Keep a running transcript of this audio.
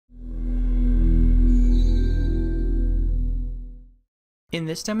In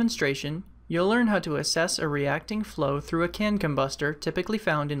this demonstration, you'll learn how to assess a reacting flow through a can combustor typically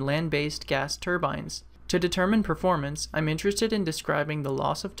found in land-based gas turbines. To determine performance, I'm interested in describing the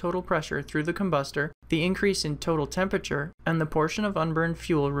loss of total pressure through the combustor, the increase in total temperature, and the portion of unburned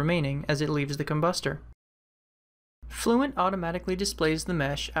fuel remaining as it leaves the combustor. Fluent automatically displays the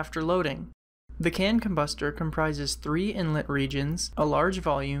mesh after loading. The can combustor comprises 3 inlet regions, a large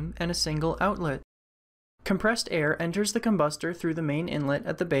volume, and a single outlet. Compressed air enters the combustor through the main inlet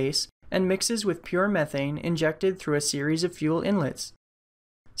at the base and mixes with pure methane injected through a series of fuel inlets.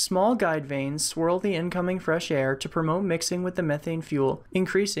 Small guide vanes swirl the incoming fresh air to promote mixing with the methane fuel,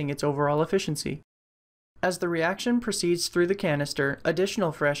 increasing its overall efficiency. As the reaction proceeds through the canister,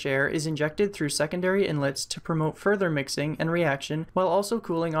 additional fresh air is injected through secondary inlets to promote further mixing and reaction while also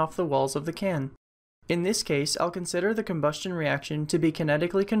cooling off the walls of the can. In this case, I'll consider the combustion reaction to be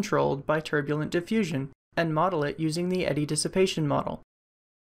kinetically controlled by turbulent diffusion and model it using the Eddy dissipation model.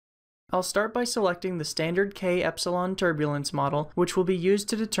 I'll start by selecting the standard K-epsilon turbulence model, which will be used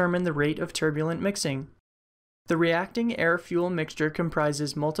to determine the rate of turbulent mixing. The reacting air-fuel mixture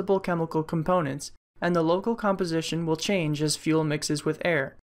comprises multiple chemical components, and the local composition will change as fuel mixes with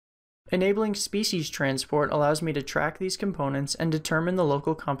air. Enabling species transport allows me to track these components and determine the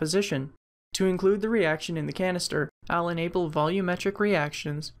local composition. To include the reaction in the canister, I'll enable volumetric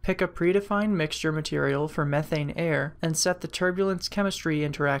reactions, pick a predefined mixture material for methane air, and set the turbulence chemistry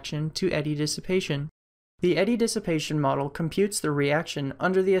interaction to Eddy dissipation. The Eddy dissipation model computes the reaction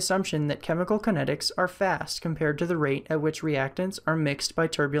under the assumption that chemical kinetics are fast compared to the rate at which reactants are mixed by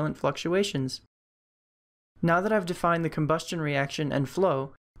turbulent fluctuations. Now that I've defined the combustion reaction and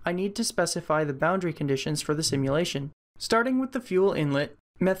flow, I need to specify the boundary conditions for the simulation. Starting with the fuel inlet,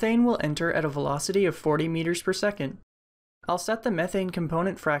 methane will enter at a velocity of 40 meters per second. I'll set the methane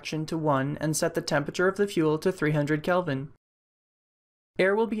component fraction to 1 and set the temperature of the fuel to 300 Kelvin.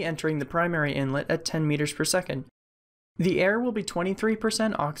 Air will be entering the primary inlet at 10 meters per second. The air will be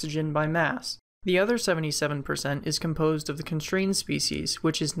 23% oxygen by mass. The other 77% is composed of the constrained species,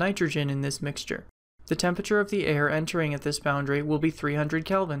 which is nitrogen in this mixture. The temperature of the air entering at this boundary will be 300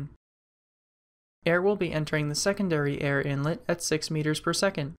 Kelvin. Air will be entering the secondary air inlet at 6 meters per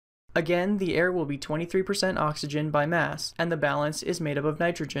second. Again, the air will be 23% oxygen by mass, and the balance is made up of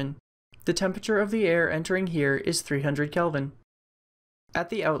nitrogen. The temperature of the air entering here is 300 Kelvin. At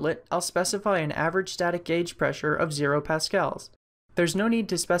the outlet, I'll specify an average static gauge pressure of 0 pascals. There's no need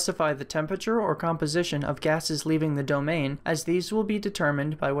to specify the temperature or composition of gases leaving the domain, as these will be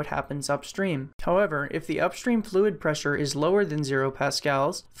determined by what happens upstream. However, if the upstream fluid pressure is lower than 0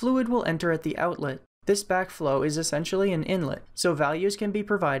 pascals, fluid will enter at the outlet. This backflow is essentially an inlet, so values can be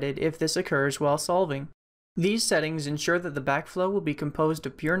provided if this occurs while solving. These settings ensure that the backflow will be composed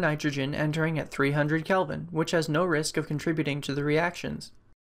of pure nitrogen entering at 300 Kelvin, which has no risk of contributing to the reactions.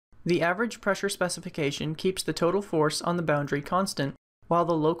 The average pressure specification keeps the total force on the boundary constant, while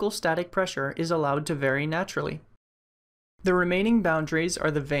the local static pressure is allowed to vary naturally. The remaining boundaries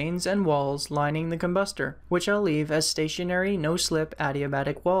are the vanes and walls lining the combustor, which I'll leave as stationary, no-slip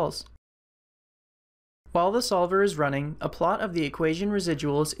adiabatic walls. While the solver is running, a plot of the equation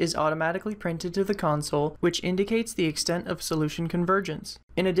residuals is automatically printed to the console, which indicates the extent of solution convergence.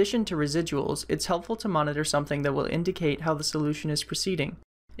 In addition to residuals, it's helpful to monitor something that will indicate how the solution is proceeding.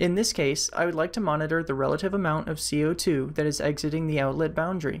 In this case, I would like to monitor the relative amount of CO2 that is exiting the outlet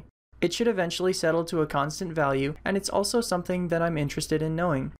boundary. It should eventually settle to a constant value, and it's also something that I'm interested in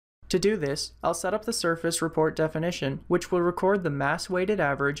knowing. To do this, I'll set up the surface report definition, which will record the mass-weighted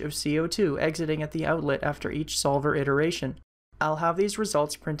average of CO2 exiting at the outlet after each solver iteration. I'll have these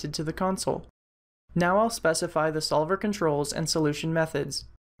results printed to the console. Now I'll specify the solver controls and solution methods.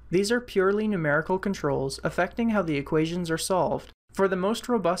 These are purely numerical controls affecting how the equations are solved. For the most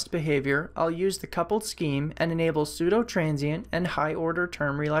robust behavior, I'll use the coupled scheme and enable pseudo-transient and high-order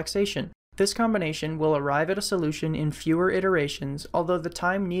term relaxation. This combination will arrive at a solution in fewer iterations, although the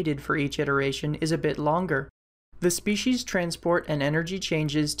time needed for each iteration is a bit longer. The species transport and energy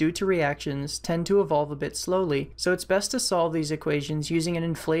changes due to reactions tend to evolve a bit slowly, so it's best to solve these equations using an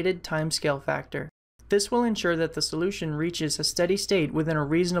inflated timescale factor. This will ensure that the solution reaches a steady state within a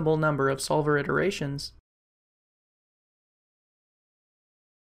reasonable number of solver iterations.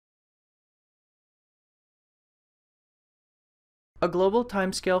 A global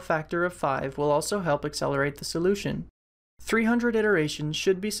timescale factor of 5 will also help accelerate the solution. 300 iterations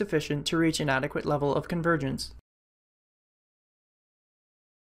should be sufficient to reach an adequate level of convergence.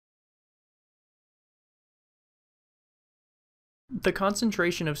 The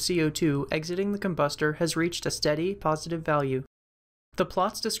concentration of CO2 exiting the combustor has reached a steady, positive value. The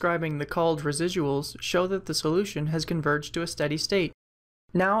plots describing the called residuals show that the solution has converged to a steady state.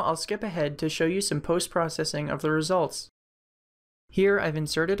 Now I'll skip ahead to show you some post-processing of the results. Here I've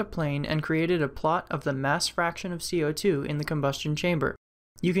inserted a plane and created a plot of the mass fraction of CO2 in the combustion chamber.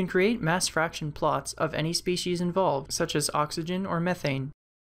 You can create mass fraction plots of any species involved, such as oxygen or methane.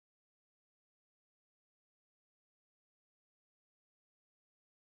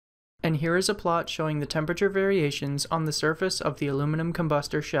 And here is a plot showing the temperature variations on the surface of the aluminum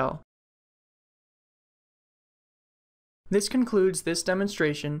combustor shell. This concludes this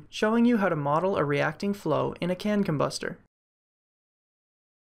demonstration showing you how to model a reacting flow in a can combustor.